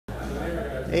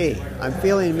Hey, I'm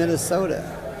feeling Minnesota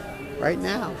right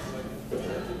now.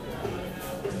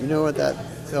 You know what that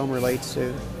film relates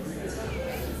to?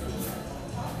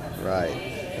 Right,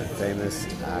 a famous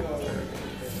actor.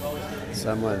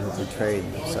 Someone who portrayed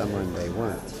someone they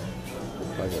weren't.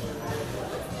 But it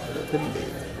couldn't be.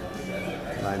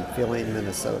 And I'm feeling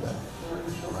Minnesota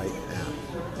right now.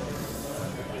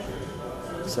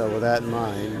 So with that in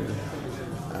mind,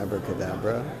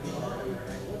 abracadabra,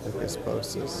 hocus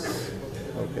pocus,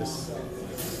 hocus.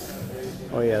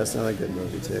 Oh yeah, that's another good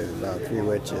movie too, about three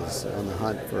witches on the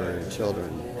hunt for children.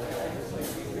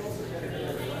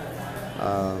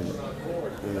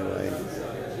 Anyway, I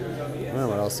don't know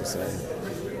what else to say.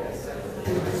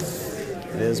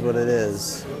 It is what it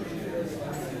is.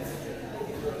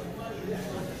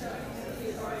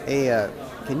 Hey,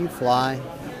 can you fly?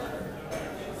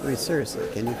 I mean, seriously,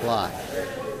 can you fly?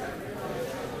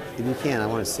 If you can, I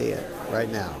want to see it right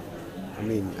now. I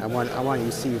mean, I want you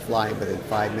to see you flying within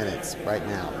 5 minutes right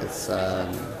now. It's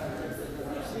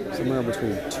somewhere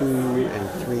between 2 and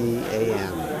 3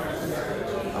 a.m.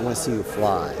 I want to see you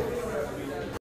fly.